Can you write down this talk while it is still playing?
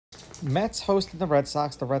Mets hosting the Red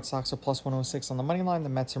Sox. The Red Sox are plus 106 on the money line. The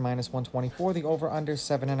Mets are minus 124. The over-under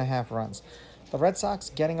 7.5 runs. The Red Sox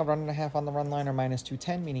getting a 1.5 on the run line are minus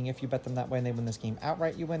 210, meaning if you bet them that way and they win this game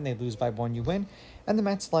outright, you win. They lose by 1, you win. And the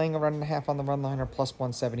Mets laying a 1.5 on the run line are plus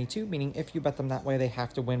 172, meaning if you bet them that way, they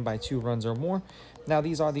have to win by 2 runs or more. Now,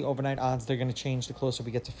 these are the overnight odds. They're going to change the closer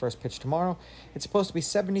we get to first pitch tomorrow. It's supposed to be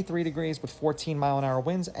 73 degrees with 14-mile-an-hour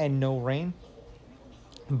winds and no rain.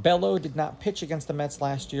 Bello did not pitch against the Mets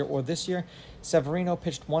last year or this year. Severino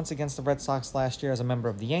pitched once against the Red Sox last year as a member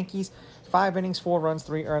of the Yankees. 5 innings, 4 runs,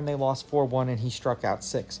 3 earned. They lost 4-1, and he struck out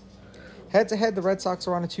 6. Head-to-head, the Red Sox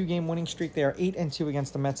are on a 2-game winning streak. They are 8-2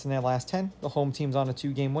 against the Mets in their last 10. The home team's on a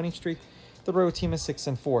 2-game winning streak. The road team is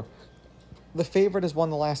 6-4. The favorite has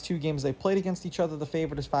won the last 2 games they played against each other. The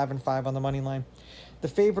favorite is 5-5 on the money line. The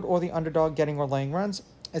favorite or the underdog getting or laying runs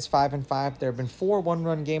is 5-5. There have been 4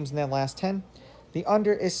 one-run games in their last 10. The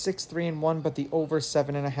under is 6-3-1, but the over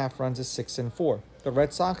 7.5 runs is 6-4. The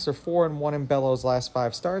Red Sox are 4-1 in Bello's last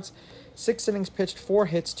 5 starts. 6 innings pitched, 4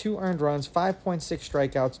 hits, 2 earned runs, 5.6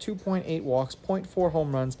 strikeouts, 2.8 walks, 0.4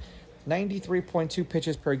 home runs, 93.2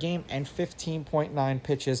 pitches per game, and 15.9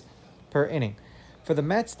 pitches per inning. For the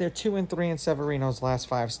Mets, they're 2-3 in Severino's last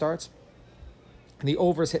 5 starts. The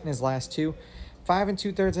over's hit in his last 2. 5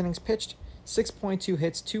 2/3 innings pitched, 6.2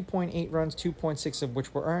 hits, 2.8 runs, 2.6 of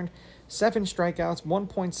which were earned, 7 strikeouts,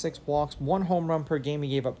 1.6 walks, 1 home run per game. He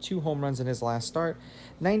gave up 2 home runs in his last start,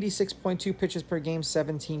 96.2 pitches per game,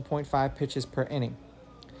 17.5 pitches per inning.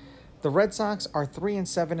 The Red Sox are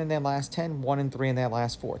 3-7 in their last 10, 1-3 in their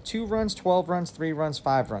last 4. 2 runs, 12 runs, 3 runs,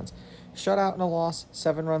 5 runs. Shutout and a loss,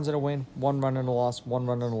 7 runs and a win, 1 run and a loss, 1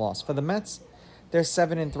 run and a loss. For the Mets, they're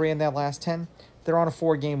 7-3 in their last 10. They're on a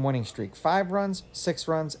 4-game winning streak. 5 runs, 6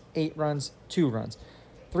 runs, 8 runs, 2 runs.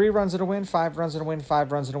 3 runs and a win, 5 runs and a win,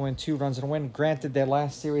 5 runs and a win, 2 runs and a win. Granted, their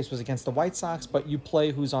last series was against the White Sox, but you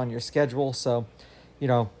play who's on your schedule. So,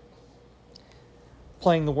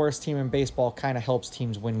 playing the worst team in baseball kind of helps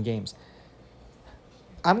teams win games.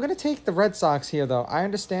 I'm going to take the Red Sox here, though. I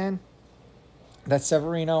understand that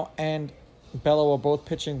Severino and Bello are both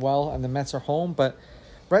pitching well and the Mets are home, but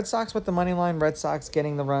Red Sox with the money line, Red Sox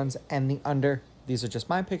getting the runs and the under. These are just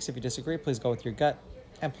my picks. If you disagree, please go with your gut,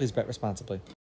 and please bet responsibly.